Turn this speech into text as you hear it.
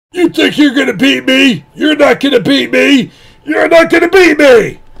You think you're gonna beat me? You're not gonna beat me! You're not gonna beat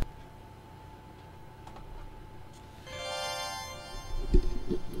me!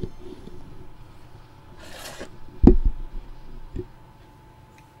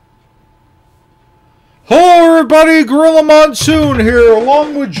 Hello everybody, Gorilla Monsoon here,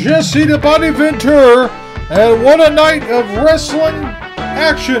 along with Jesse the Body Ventura, and what a night of wrestling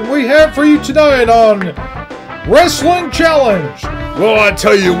action we have for you tonight on Wrestling Challenge. Well, I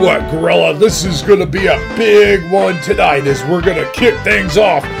tell you what, Gorilla, this is gonna be a big one tonight as we're gonna kick things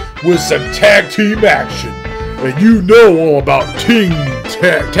off with some tag team action. And you know all about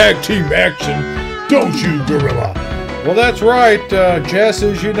tag team action, don't you, Gorilla? Well, that's right, Jess.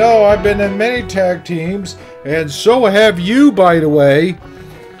 As you know, I've been in many tag teams, and so have you, by the way.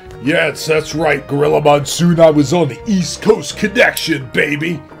 Yes, that's right, Gorilla Monsoon. I was on the East Coast Connection,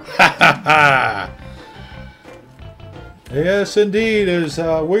 baby. Ha ha ha. Yes, indeed. As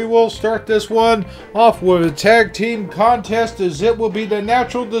we will start this one off with a tag team contest, as it will be the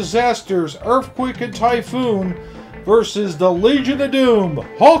Natural Disasters, Earthquake and Typhoon, versus the Legion of Doom,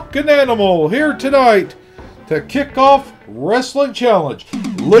 Hawk and Animal, here tonight to kick off Wrestling Challenge.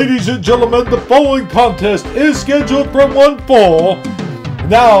 Ladies and gentlemen, the following contest is scheduled from one fall.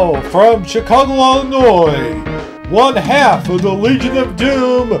 Now, from Chicago, Illinois, one half of the Legion of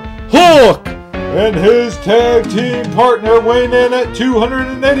Doom, Hawk, and his tag team partner weighing in at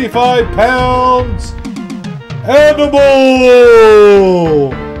 285 pounds, Animal!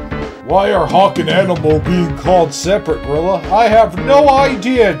 Why are Hawk and Animal being called separate, Gorilla? I have no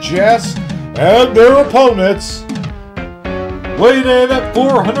idea, Jess. And their opponents, weighing in at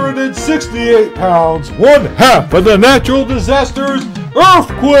 468 pounds, one half of the Natural Disasters,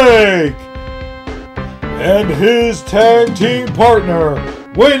 Earthquake! And his tag team partner,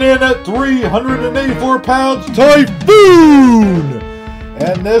 weighing in at 384 pounds, Typhoon!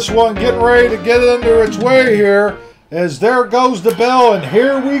 And this one getting ready to get under its way here, as there goes the bell, and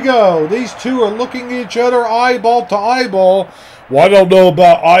here we go. These two are looking at each other eyeball to eyeball. Well, I don't know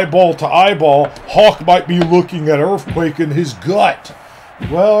about eyeball to eyeball. Hawk might be looking at Earthquake in his gut.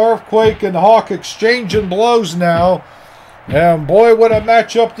 Well, Earthquake and Hawk exchanging blows now. And boy, what a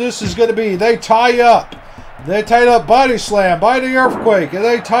matchup this is going to be. They tie up. They tied up, body slam by the Earthquake. And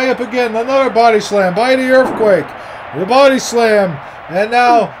they tie up again, another body slam by the Earthquake. The body slam. And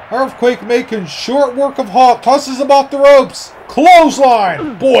now Earthquake making short work of Hawk. Tosses him off the ropes.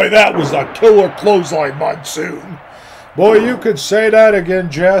 Clothesline. Boy, that was a killer clothesline, Monsoon. Boy, you could say that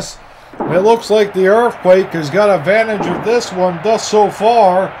again, Jess. It looks like the Earthquake has got advantage of this one thus so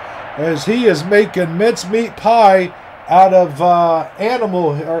far, as he is making mincemeat pie out of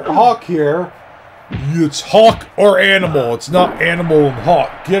Animal or Hawk here. It's Hawk or Animal. It's not Animal and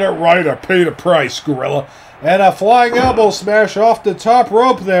Hawk. Get it right or pay the price, Gorilla. And a flying elbow smash off the top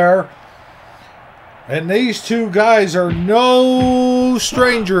rope there. And these two guys are no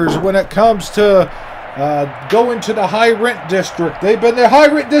strangers when it comes to going to the high rent district. They've been the high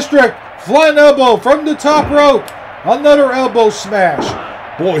rent district. Flying elbow from the top rope. Another elbow smash.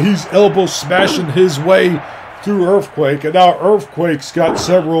 Boy, he's elbow smashing his way through Earthquake. And now Earthquake's got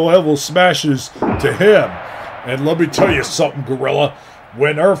several elbow smashes to him. And let me tell you something, Gorilla.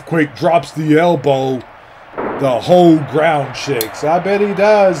 When Earthquake drops the elbow, the whole ground shakes. I bet he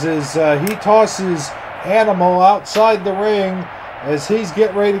does, as he tosses Animal outside the ring, as he's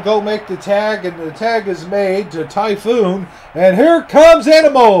getting ready to go make the tag, and the tag is made to Typhoon, and here comes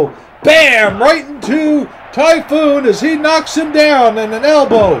Animal. Bam! Right into Typhoon as he knocks him down, and an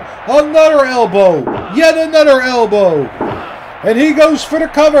elbow, another elbow, yet another elbow, and he goes for the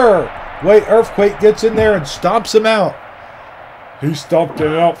cover. Wait, Earthquake gets in there and stomps him out. He stomped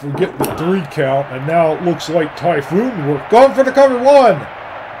him out for getting the 3 count, and now it looks like Typhoon worked. Going for the cover. 1,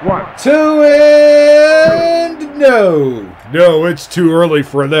 2, and no. No, it's too early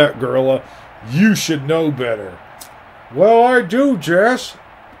for that, Gorilla. You should know better. Well, I do, Jess.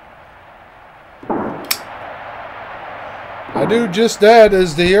 I do just that,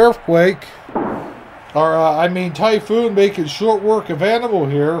 as the Earthquake, or Typhoon, making short work of Animal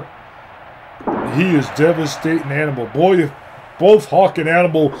here. He is devastating Animal. Boy, if both Hawk and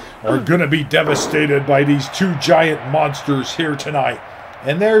Animal are going to be devastated by these two giant monsters here tonight.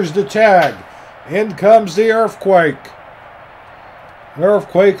 And there's the tag. In comes the Earthquake.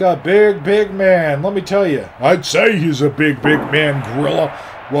 Earthquake, a big, big man. Let me tell you. I'd say he's a big, big man, Gorilla.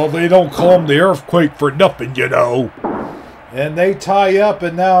 Well, they don't call him the Earthquake for nothing, you know. And they tie up,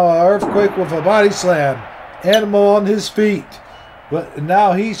 and now Earthquake with a body slam. Animal on his feet. But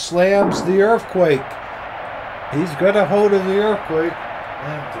now he slams the Earthquake. He's got a hold of the Earthquake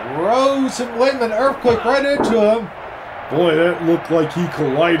and throws him. Wait a minute, Earthquake right into him. Boy, that looked like he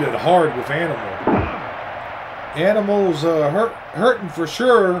collided hard with Animal. Animal's hurting for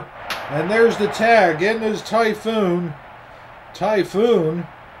sure. And there's the tag. In is Typhoon. Typhoon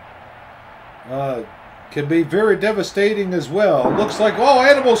can be very devastating as well. Looks like, oh,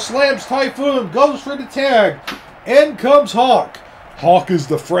 Animal slams Typhoon. Goes for the tag. In comes Hawk. Hawk is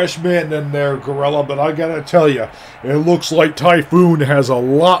the fresh man in there, Gorilla, but I gotta tell you, it looks like Typhoon has a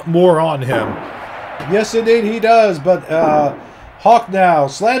lot more on him. Yes, indeed, he does, but Hawk now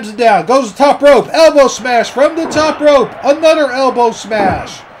slams it down, goes to the top rope, elbow smash from the top rope, another elbow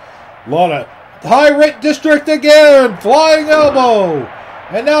smash. A lot of high rate district again, flying elbow,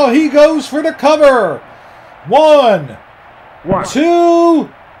 and now he goes for the cover. One, two,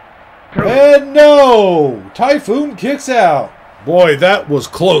 and no. Typhoon kicks out. Boy, that was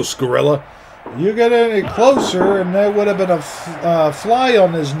close, Gorilla. You get any closer, and there would have been a fly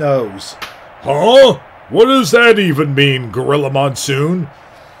on his nose. Huh? What does that even mean, Gorilla Monsoon?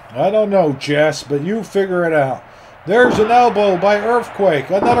 I don't know, Jess, but you figure it out. There's an elbow by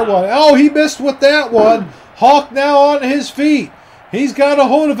Earthquake. Another one. Oh, he missed with that one. Hawk now on his feet. He's got a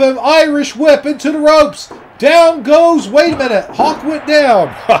hold of him. Irish whip into the ropes. Down goes. Wait a minute. Hawk went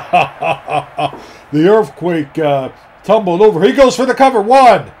down. The Earthquake tumbled over. He goes for the cover.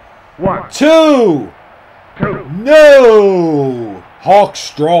 One. Two. No. Hawk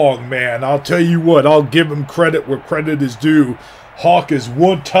strong, man. I'll tell you what. I'll give him credit where credit is due. Hawk is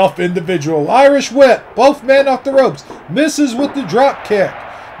one tough individual. Irish whip. Both men off the ropes. Misses with the drop kick.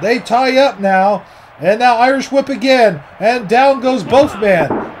 They tie up now. And now Irish whip again. And down goes both men.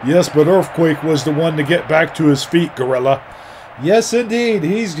 Yes, but Earthquake was the one to get back to his feet, Gorilla. Yes, indeed.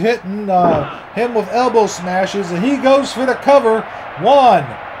 He's hitting him with elbow smashes. And he goes for the cover. One.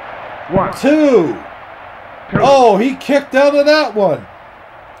 Two. Oh, he kicked out of that one.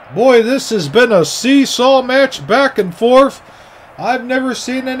 Boy, this has been a seesaw match back and forth. I've never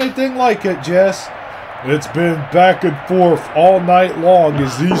seen anything like it, Jess. It's been back and forth all night long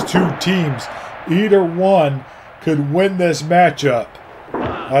as these two teams, either one, could win this matchup.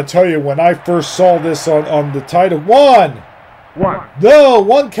 I tell you, when I first saw this on the title, one. No,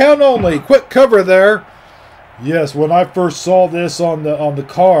 one count only. Quick cover there. Yes, when I first saw this on the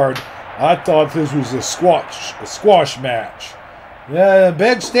card, I thought this was a squash match. Yeah,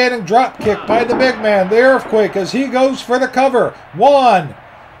 big standing drop kick by the big man, the Earthquake, as he goes for the cover. One,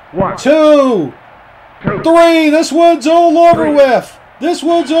 two, three. This one's all over with. This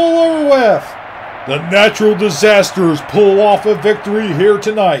one's all over with. The Natural Disasters pull off a victory here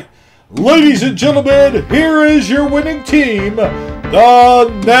tonight. Ladies and gentlemen, here is your winning team,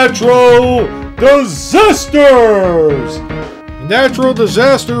 the Natural Disasters. Natural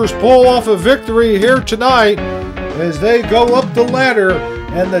Disasters pull off a victory here tonight as they go up the ladder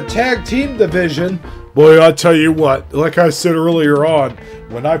in the tag team division. Boy, I tell you what, like I said earlier on,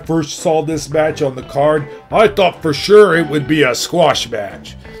 when I first saw this match on the card, I thought for sure it would be a squash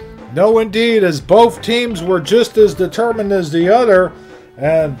match. No, indeed, as both teams were just as determined as the other.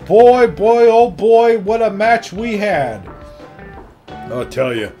 And boy, oh boy, what a match we had. I'll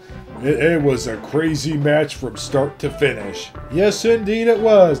tell you, it was a crazy match from start to finish. Yes, indeed it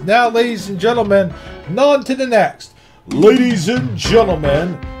was. Now, ladies and gentlemen, on to the next. Ladies and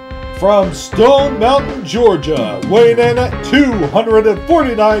gentlemen, from Stone Mountain, Georgia, weighing in at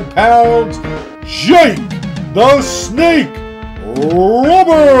 249 pounds, Jake the Snake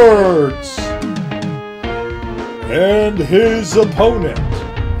Roberts. And his opponent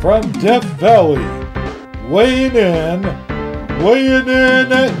from Death Valley, weighing in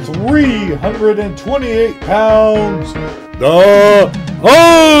at 328 pounds, The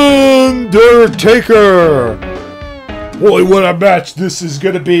Undertaker. Boy, what a match this is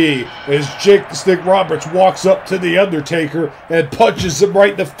going to be as Jake the Snake Roberts walks up to The Undertaker and punches him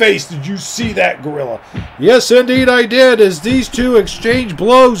right in the face. Did you see that, Gorilla? Yes, indeed I did. As these two exchange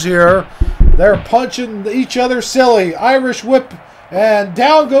blows here, they're punching each other silly. Irish whip, and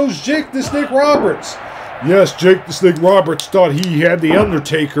down goes Jake the Snake Roberts. Yes, Jake the Snake Roberts thought he had The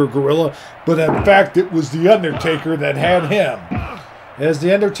Undertaker, Gorilla, but in fact it was The Undertaker that had him. As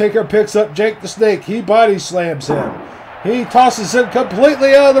The Undertaker picks up Jake the Snake, he body slams him. He tosses him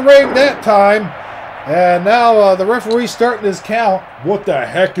completely out of the ring that time. And now the referee's starting his count. What the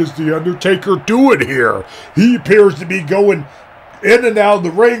heck is The Undertaker doing here? He appears to be going in and out of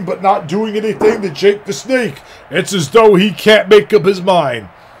the ring, but not doing anything to Jake the Snake. It's as though he can't make up his mind.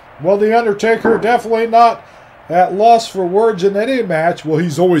 Well, The Undertaker definitely not at loss for words in any match. Well,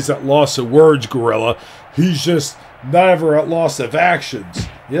 he's always at loss of words, Gorilla. He's just never at loss of actions.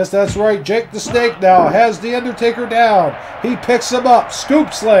 Yes, that's right. Jake the Snake now has the Undertaker down. He picks him up.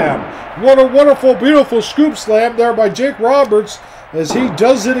 Scoop slam. What a wonderful, beautiful scoop slam there by Jake Roberts as he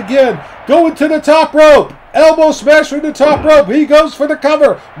does it again. Going to the top rope. Elbow smash from the top rope. He goes for the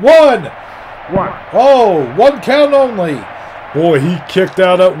cover. One. Oh, 1 count only. Boy, he kicked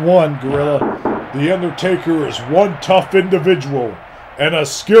out at 1, Gorilla. The Undertaker is one tough individual, and a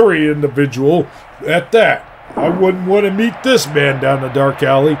scary individual at that. I wouldn't want to meet this man down the dark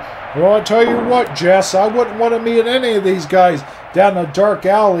alley. Well, I'll tell you what, Jess, I wouldn't want to meet any of these guys down the dark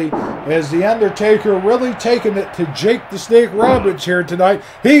alley as the Undertaker really taking it to Jake the Snake Roberts here tonight.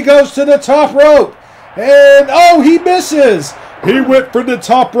 He goes to the top rope, and oh, he misses. He went for the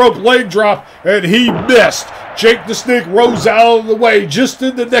top rope leg drop, and he missed. Jake the Snake rose out of the way just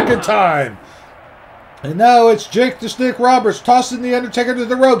in the nick of time. And now it's Jake the Snake Roberts tossing the Undertaker to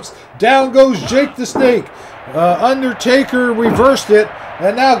the ropes. Down goes Jake the Snake. Undertaker reversed it,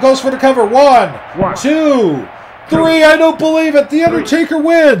 and now goes for the cover. 1, 2, 3. I don't believe it. The Undertaker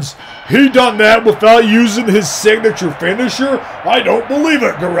wins. He done that without using his signature finisher? I don't believe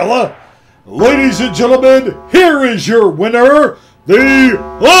it, Gorilla. Ladies and gentlemen, here is your winner, The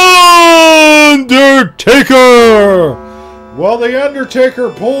Undertaker! Well, The Undertaker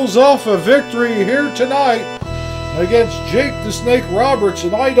pulls off a victory here tonight against Jake the Snake Roberts,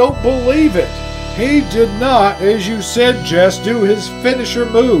 and I don't believe it. He did not, as you said, Jess, do his finisher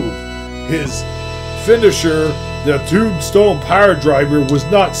move. His finisher, the Tombstone Power Driver, was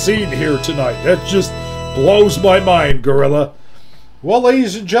not seen here tonight. That just blows my mind, Gorilla. Well,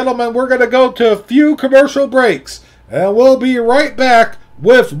 ladies and gentlemen, we're going to go to a few commercial breaks, and we'll be right back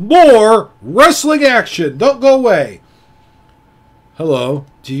with more wrestling action. Don't go away. Hello,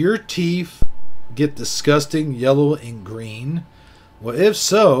 do your teeth get disgusting yellow and green? Well, if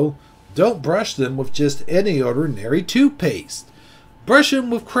so, don't brush them with just any ordinary toothpaste. Brush them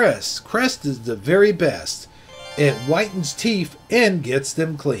with Crest. Crest is the very best. It whitens teeth and gets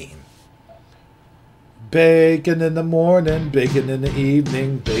them clean. Bacon in the morning, bacon in the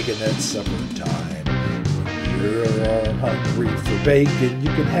evening, bacon at supper time. When you're all hungry for bacon, you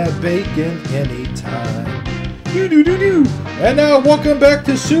can have bacon anytime. Do-do-do-do. And now welcome back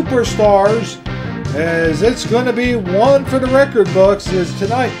to Superstars, as it's going to be one for the record books is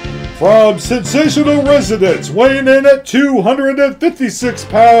tonight. From sensational residents weighing in at 256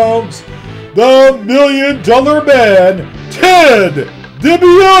 pounds, the $1 Million Man, Ted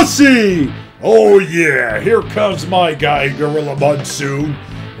DiBiase. Oh yeah, here comes my guy, Gorilla Monsoon.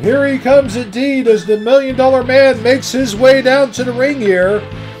 Here he comes indeed as the $1 Million Man makes his way down to the ring here.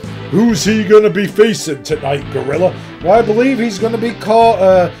 Who's he going to be facing tonight, Gorilla? Well, I believe he's going to be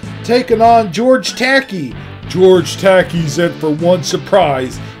taking on George Tacky. George Tacky's in for one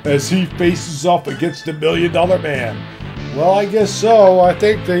surprise as he faces off against the $1 Million Man. Well, I guess so. I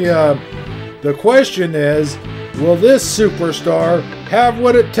think the question is, will this superstar have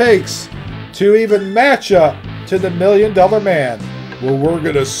what it takes to even match up to the $1 Million Man? Well, we're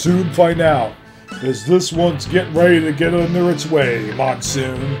going to soon find out, as this one's getting ready to get under its way,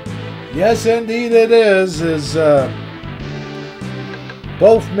 Monsoon. Yes, indeed it is, as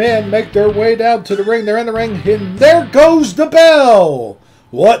both men make their way down to the ring. They're in the ring, and there goes the bell!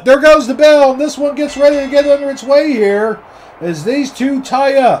 What? There goes the bell, and this one gets ready to get under its way here, as these two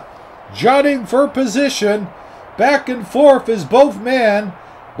tie up, jotting for position, back and forth as both men.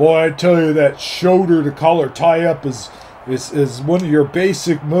 Boy, I tell you, that shoulder to collar tie up is one of your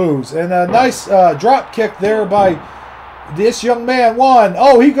basic moves. And a nice drop kick there by this young man.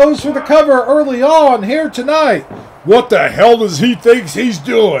 He goes for the cover early on here tonight. What the hell does he think he's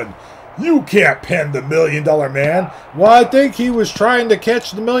doing? You can't pin the $1 Million Man. Well, I think he was trying to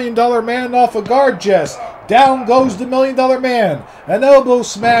catch the $1 Million Man off a guard, Jess. Down goes the $1 Million Man. An elbow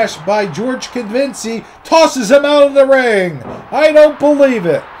smash by George Convincey tosses him out of the ring. I don't believe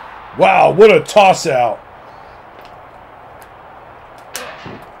it. Wow, what a toss out.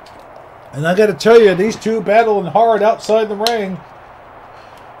 And I got to tell you, these two battling hard outside the ring.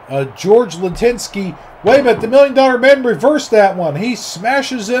 George Litinsky. Wait a minute, the $1 Million Man reversed that one. He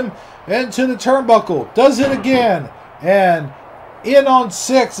smashes him into the turnbuckle. Does it again. And in on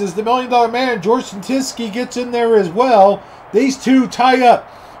 6 is the $1 Million Man. George Litinsky gets in there as well. These two tie up.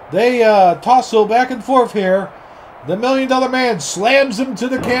 They tussle back and forth here. The $1 Million Man slams him to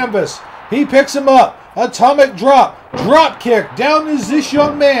the canvas. He picks him up. Atomic drop. Drop kick. Down is this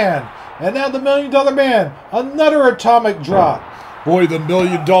young man. And now the $1 Million Man. Another atomic drop. Boy, the $1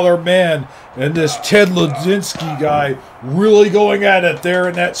 Million Man and this Ted Litinsky guy really going at it there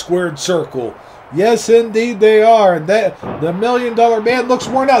in that squared circle. Yes, indeed they are. And that the $1 Million Man looks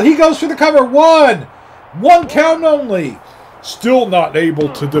worn out. He goes for the cover. 1, 1 count only. Still not able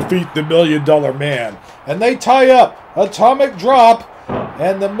to defeat the $1 Million Man. And they tie up. Atomic drop.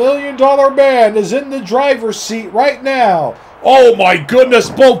 And the $1 Million Man is in the driver's seat right now. Oh my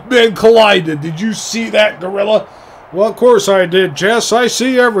goodness, both men collided. Did you see that, Gorilla? Well, of course I did, Jess. I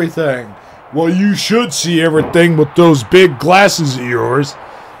see everything. Well, you should see everything with those big glasses of yours.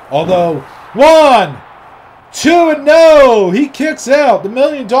 Although, 1, 2, and no! He kicks out. The $1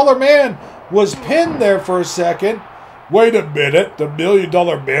 Million Man was pinned there for a second. Wait a minute. The $1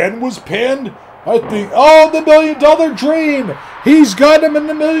 Million Man was pinned? I think, oh, the $1 Million Dream! He's got him in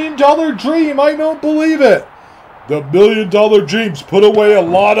the $1 Million Dream. I don't believe it. The $1 Million Dream's put away a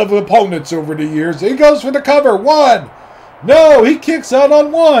lot of opponents over the years. He goes for the cover. 1. No, he kicks out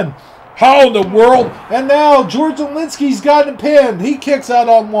on 1. How in the world? And now George I.N.C's got him pinned. He kicks out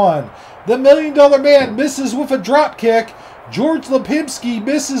on 1. The $1 Million Man misses with a drop kick. George Lipinski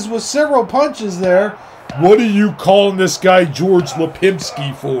misses with several punches there. What are you calling this guy George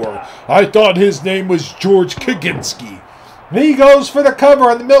Lipinski for? I thought his name was George Kaginski. He goes for the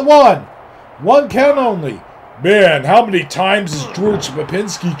cover on the 1. 1 count only. Man, how many times has George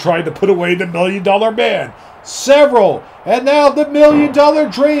Lipinski tried to put away the $1 Million Man? Several. And now the $1 Million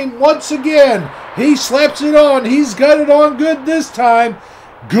Dream once again. He slaps it on. He's got it on good this time.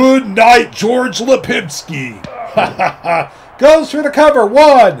 Good night, George Lipinski. Goes for the cover.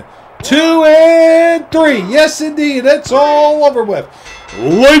 1, 2, and 3. Yes, indeed. It's all over with.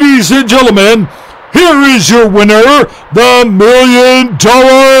 Ladies and gentlemen, here is your winner, the $1 Million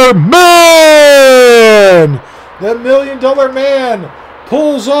Man. The $1 Million Man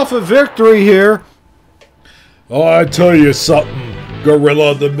pulls off a victory here. Oh, I tell you something,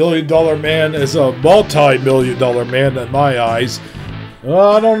 Gorilla. The $1 Million Man is a multi-million-dollar man in my eyes.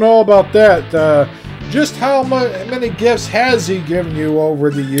 I don't know about that. Just how many gifts has he given you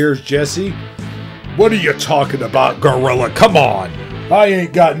over the years, Jesse? What are you talking about, Gorilla? Come on. I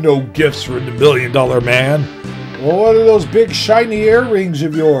ain't got no gifts for the $1 Million Man. Well, what are those big shiny earrings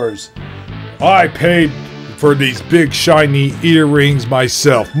of yours? I paid for these big shiny earrings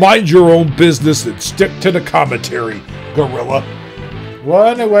myself. Mind your own business and stick to the commentary, Gorilla. Well,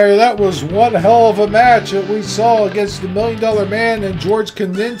 anyway, that was one hell of a match that we saw against the $1 Million Man and George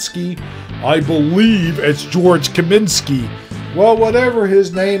Kaminsky. I believe it's George Kaminsky. Well, whatever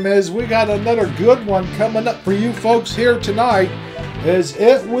his name is, we got another good one coming up for you folks here tonight. As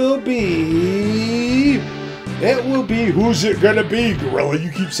it will be, who's it gonna be, Gorilla?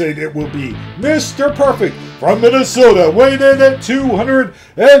 You keep saying it will be Mr. Perfect from Minnesota, weighed in at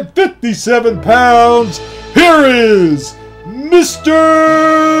 257 pounds. Here is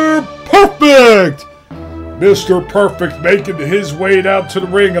Mr. Perfect! Mr. Perfect making his way down to the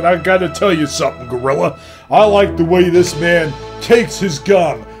ring, and I gotta tell you something, Gorilla. I like the way this man takes his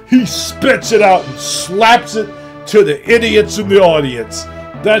gum. He spits it out and slaps it to the idiots in the audience.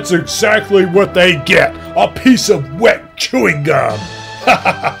 That's exactly what they get. A piece of wet chewing gum.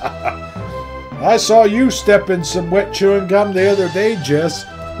 I saw you step in some wet chewing gum the other day, Jess.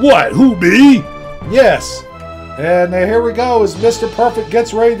 What, who, me? Yes. And here we go as Mr. Perfect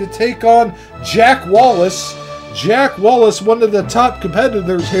gets ready to take on Jack Wallace. Jack Wallace, one of the top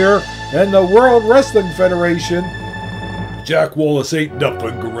competitors here in the World Wrestling Federation. Jack Wallace ain't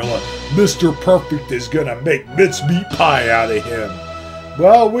nothing, Gorilla. Mr. Perfect is gonna make mincemeat pie out of him.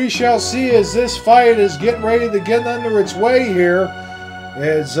 Well, we shall see as this fight is getting ready to get under its way here.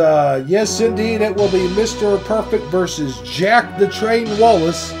 As, yes, indeed, it will be Mr. Perfect versus Jack the Train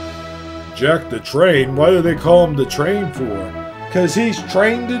Wallace. Jack the Train? Why do they call him the Train for? Because he's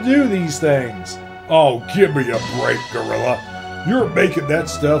trained to do these things. Oh, give me a break, Gorilla. You're making that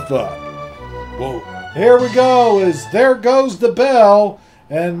stuff up. Whoa. Here we go, as there goes the bell,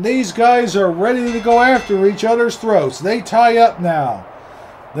 and these guys are ready to go after each other's throats. They tie up now.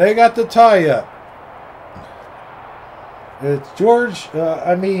 They got the tie up. It's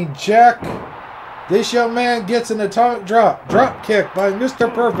Jack. This young man gets an atomic drop kick by Mr.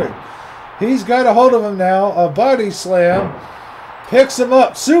 Perfect. He's got a hold of him now, a body slam. Picks him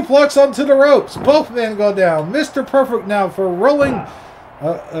up, suplex onto the ropes. Both men go down. Mr. Perfect now for rolling,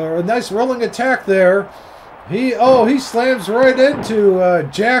 a nice rolling attack there. He slams right into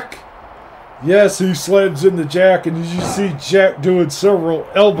Jack. Yes, he slams into Jack, and you see Jack doing several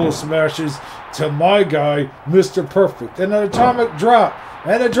elbow smashes to my guy, Mr. Perfect. And an atomic drop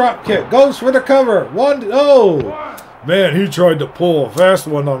and a drop kick. Goes for the cover. 1-0. Man, he tried to pull a fast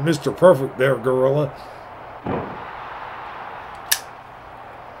one on Mr. Perfect there, Gorilla.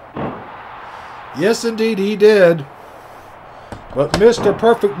 Yes, indeed, he did. But Mr.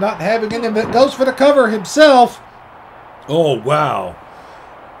 Perfect not having any of it goes for the cover himself. Oh, wow.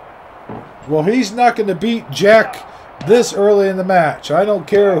 Well, he's not going to beat Jack this early in the match. I don't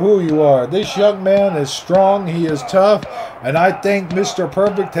care who you are. This young man is strong. He is tough. And I think Mr.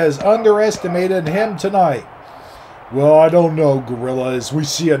 Perfect has underestimated him tonight. Well, I don't know, Gorilla, as we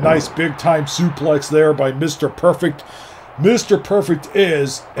see a nice big-time suplex there by Mr. Perfect. Mr. Perfect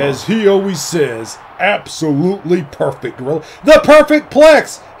is, as he always says, absolutely perfect, Gorilla. The Perfect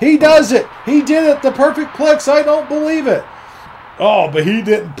Plex! He does it! He did it! The Perfect Plex! I don't believe it! Oh, but he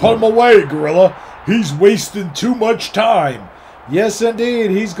didn't put him away, Gorilla. He's wasting too much time. Yes, indeed.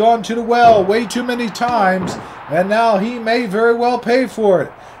 He's gone to the well way too many times, and now he may very well pay for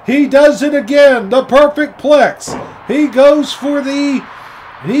it. He does it again. The Perfect Plex. He goes for the...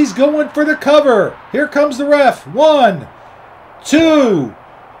 He's going for the cover. Here comes the ref. 1, 2,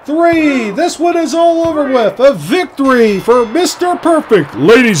 3. This one is all over with. A victory for Mr. Perfect.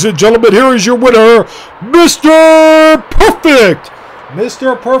 Ladies and gentlemen, here is your winner, Mr. Perfect.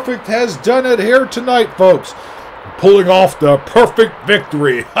 Mr. Perfect has done it here tonight, folks. Pulling off the perfect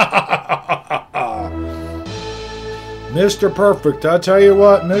victory. Mr. Perfect, I'll tell you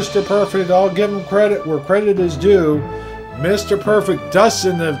what, Mr. Perfect, I'll give him credit where credit is due. Mr. Perfect, thus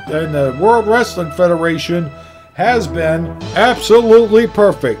in the World Wrestling Federation, has been absolutely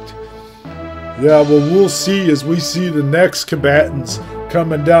perfect. Yeah, well, we'll see as we see the next combatants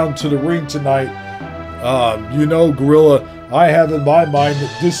coming down to the ring tonight. You know, Gorilla, I have in my mind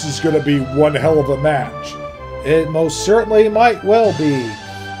that this is going to be one hell of a match. It most certainly might well be.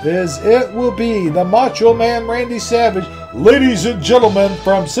 It will be the Macho Man Randy Savage, ladies and gentlemen,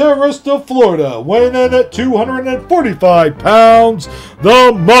 from Sarasota, Florida, weighing in at 245 pounds,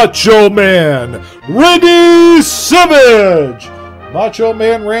 the Macho Man Randy Savage. Macho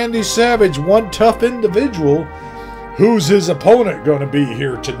Man Randy Savage, one tough individual. Who's his opponent going to be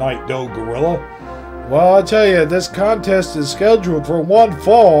here tonight, though, Gorilla? Well, I'll tell you, this contest is scheduled for one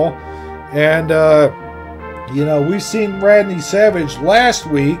fall, and you know, we've seen Randy Savage last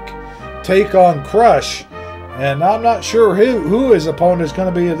week take on Crush, and I'm not sure who his opponent is going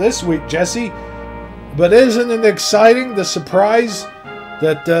to be this week, Jesse. But isn't it exciting, the surprise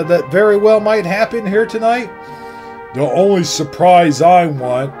that that very well might happen here tonight? The only surprise I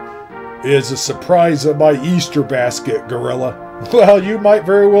want is a surprise of my Easter basket, Gorilla. Well, you might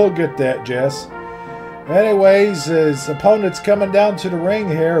very well get that, Jess. Anyways, his opponent's coming down to the ring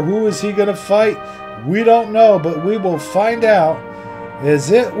here. Who is he going to fight? We don't know, but we will find out,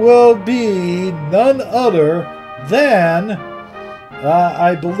 as it will be none other than,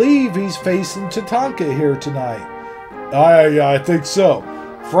 I believe he's facing Tatanka here tonight. I think so.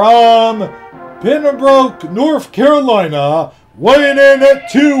 From Pembroke, North Carolina, weighing in at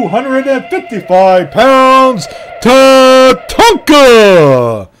 255 pounds, Tatanka!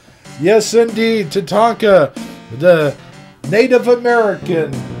 Yes, indeed, Tatanka, the Native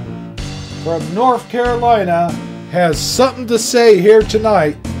American from North Carolina, has something to say here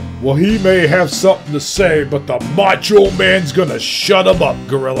tonight. Well, he may have something to say, but the Macho Man's gonna shut him up,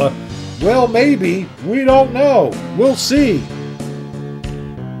 Gorilla. Well, maybe. We don't know. We'll see.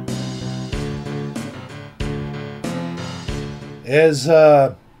 As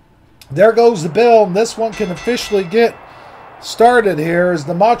there goes the bell, and this one can officially get started here as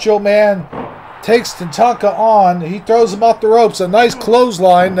the Macho Man takes Tatanka on. He throws him off the ropes. A nice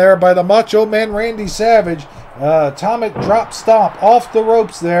clothesline there by the Macho Man Randy Savage. Atomic drop stomp off the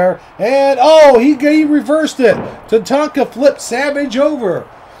ropes there. And, oh, he reversed it. Tatanka flipped Savage over.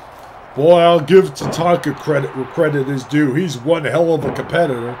 Boy, I'll give Tatanka credit where credit is due. He's one hell of a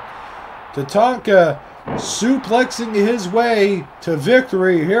competitor. Tatanka suplexing his way to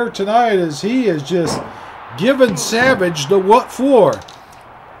victory here tonight as he is just giving Savage the what for.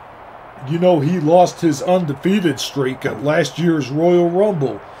 You know, he lost his undefeated streak at last year's Royal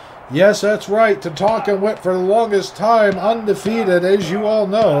Rumble. Yes, that's right. Tatanka went for the longest time undefeated, as you all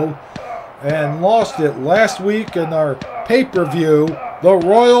know, and lost it last week in our pay-per-view, the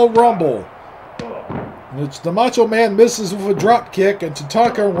Royal Rumble. It's the Macho Man misses with a drop kick, and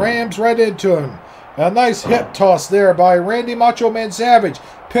Tatanka rams right into him. A nice hip toss there by Randy Macho Man Savage.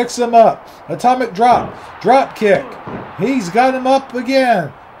 Picks him up. Atomic drop. Drop kick. He's got him up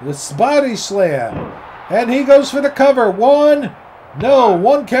again. The body slam. And he goes for the cover. One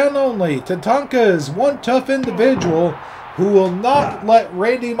count only. Tatanka is one tough individual who will not let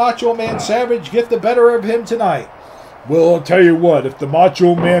Randy Macho Man Savage get the better of him tonight. Well, I'll tell you what, if the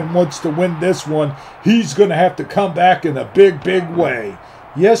Macho Man wants to win this one, he's going to have to come back in a big, big way.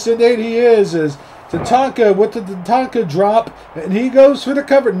 Yes, indeed he is. As Tatanka with the Tatanka drop, and he goes for the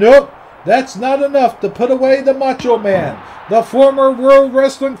cover. Nope, that's not enough to put away the Macho Man, the former World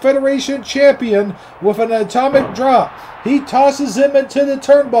Wrestling Federation champion, with an atomic drop. He tosses him into the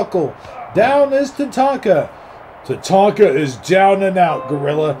turnbuckle. Down is Tatanka. Tatanka is down and out,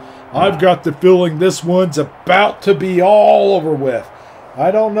 Gorilla. I've got the feeling this one's about to be all over with.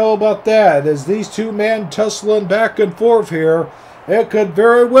 I don't know about that. As these two men tussling back and forth here, it could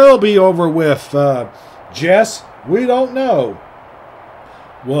very well be over with. Jess, we don't know.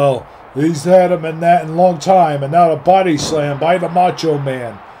 Well, he's had him in that in a long time, and now a body slam by the Macho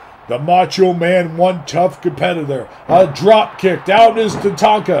Man. The Macho Man, one tough competitor. A drop kick. Down is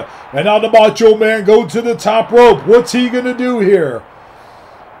Tatanka. And now the Macho Man goes to the top rope. What's he going to do here?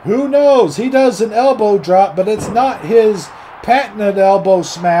 Who knows? He does an elbow drop, but it's not his patented elbow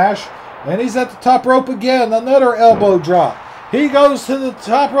smash. And he's at the top rope again. Another elbow drop. He goes to the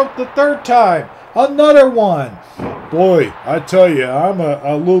top rope the third time. Another one. Boy, I tell you, I'm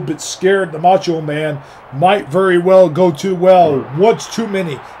a little bit scared. The Macho Man might very well go too well. Once too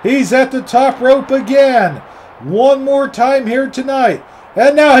many. He's at the top rope again. One more time here tonight.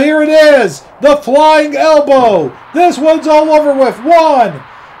 And now here it is. The flying elbow. This one's all over with. 1,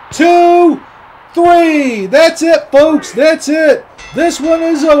 2, 3. That's it, folks. That's it. This one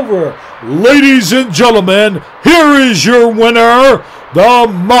is over. Ladies and gentlemen, here is your winner, the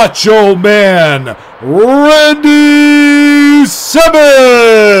Macho Man, Randy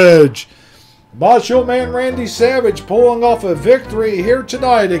Savage. Macho Man Randy Savage pulling off a victory here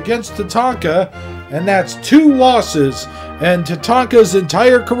tonight against Tatanka, and that's 2 losses in Tatanka's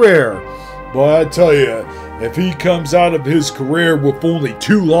entire career. Boy, I tell you, if he comes out of his career with only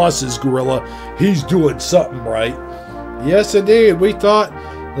 2 losses, Gorilla, he's doing something right. Yes, indeed. We thought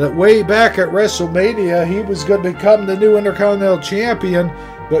that way back at WrestleMania he was going to become the new Intercontinental Champion,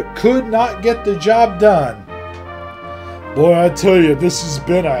 but could not get the job done. Boy, I tell you, this has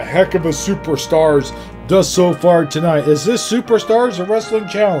been a heck of a Superstars thus so far tonight. Is this Superstars or Wrestling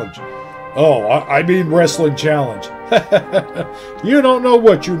Challenge? Oh, I mean Wrestling Challenge. You don't know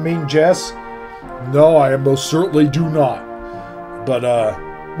what you mean, Jess. No, I most certainly do not. But,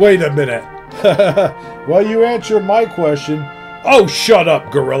 wait a minute. Well, you answered my question. Oh, shut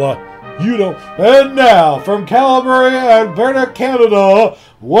up, Gorilla. You don't. And now, from Calgary, Alberta, Canada,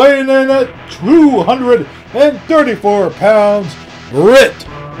 weighing in at 234 pounds, Bret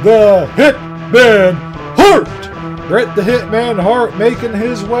the Hitman Hart. Bret the Hitman Hart making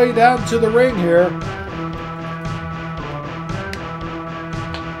his way down to the ring here.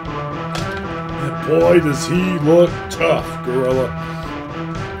 And boy, does he look tough, Gorilla.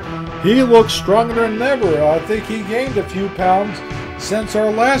 He looks stronger than ever. I think he gained a few pounds since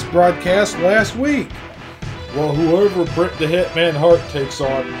our last broadcast last week. Well, whoever Bret the Hitman Hart takes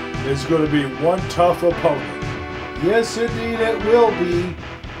on is going to be one tough opponent. Yes, indeed it will be.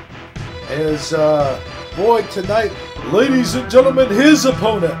 As, boy, tonight, ladies and gentlemen, his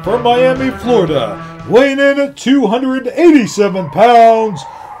opponent from Miami, Florida, weighing in at 287 pounds,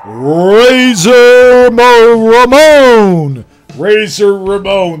 Razor Ramon. Razor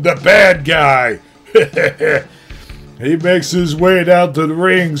Ramon, the bad guy. He makes his way down to the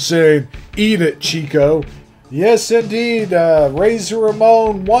ring saying, "Eat it, Chico." Yes, indeed. Razor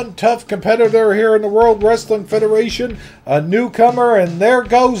Ramon, one tough competitor here in the World Wrestling Federation, a newcomer, and there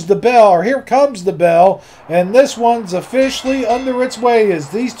goes the bell, or here comes the bell, and this one's officially under its way as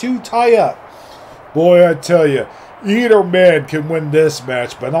these two tie up. Boy, I tell you, either man can win this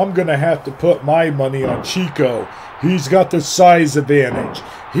match, but I'm going to have to put my money on Chico. He's got the size advantage.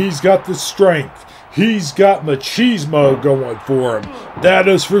 He's got the strength. He's got machismo going for him. That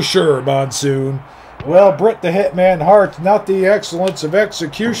is for sure, Monsoon. Well, Bret the Hitman Hart's not the excellence of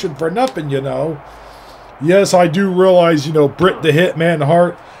execution for nothing, you know. Yes, I do realize, Bret the Hitman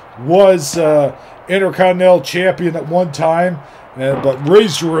Hart was Intercontinental Champion at one time, but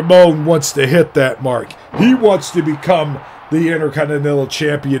Razor Ramon wants to hit that mark. He wants to become the Intercontinental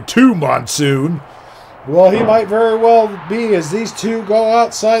Champion too, Monsoon. Well, he might very well be as these two go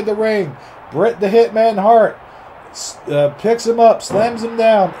outside the ring. Bret the Hitman Hart picks him up, slams him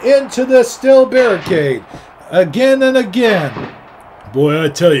down into the steel barricade again and again. Boy, I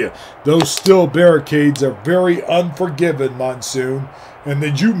tell you, those steel barricades are very unforgiving, Monsoon. And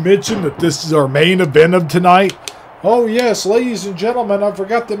did you mention that this is our main event of tonight? Oh, yes, ladies and gentlemen, I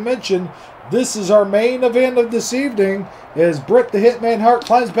forgot to mention, this is our main event of this evening as Bret the Hitman Hart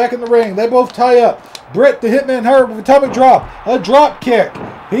climbs back in the ring. They both tie up. Bret the Hitman Hart with a atomic drop, a drop kick.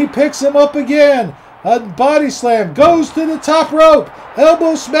 He picks him up again. A body slam, goes to the top rope.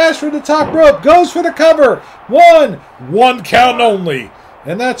 Elbow smash for the top rope, goes for the cover. One count only.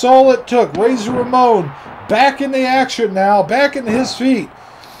 And that's all it took. Razor Ramon back in the action now, back in his feet.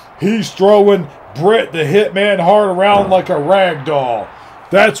 He's throwing Bret the Hitman Hart around like a rag doll.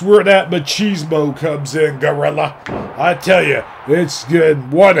 That's where that machismo comes in, Gorilla. I tell you, it's been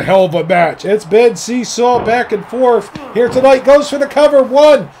one hell of a match. It's been seesaw back and forth. Here tonight goes for the cover.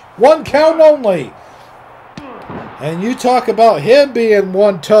 One count only. And you talk about him being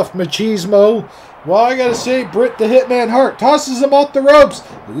one tough machismo. Well, I gotta say, Britt the Hitman Hart tosses him off the ropes.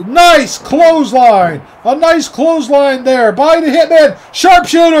 Nice clothesline. A nice clothesline there by the Hitman.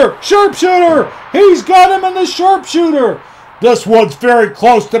 Sharpshooter. Sharpshooter. He's got him in the sharpshooter. This one's very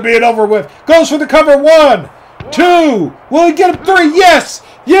close to being over with. Goes for the cover. 1, 2. Will he get him 3? Yes.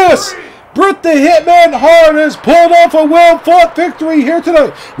 Yes. Britt the Hitman Hart has pulled off a well-fought victory here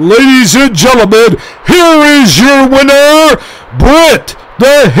tonight. Ladies and gentlemen, here is your winner, Britt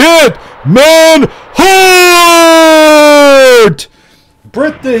the Hitman Hart!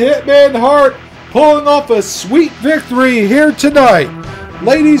 Britt the Hitman Hart pulling off a sweet victory here tonight.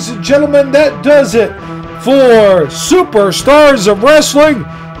 Ladies and gentlemen, that does it for Superstars of Wrestling.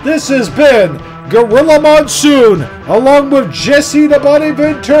 This has been Gorilla Monsoon along with Jesse the Body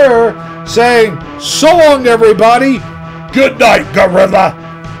Ventura saying so long, everybody. Good night, Gorilla.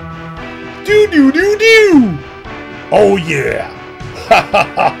 Do. Oh yeah. Ha ha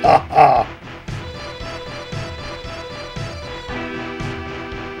ha ha ha.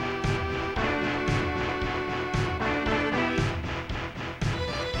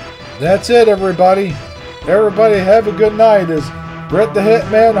 That's it, everybody. Everybody have a good night as Britt the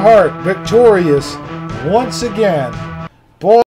Hitman Hart victorious once again. Boy.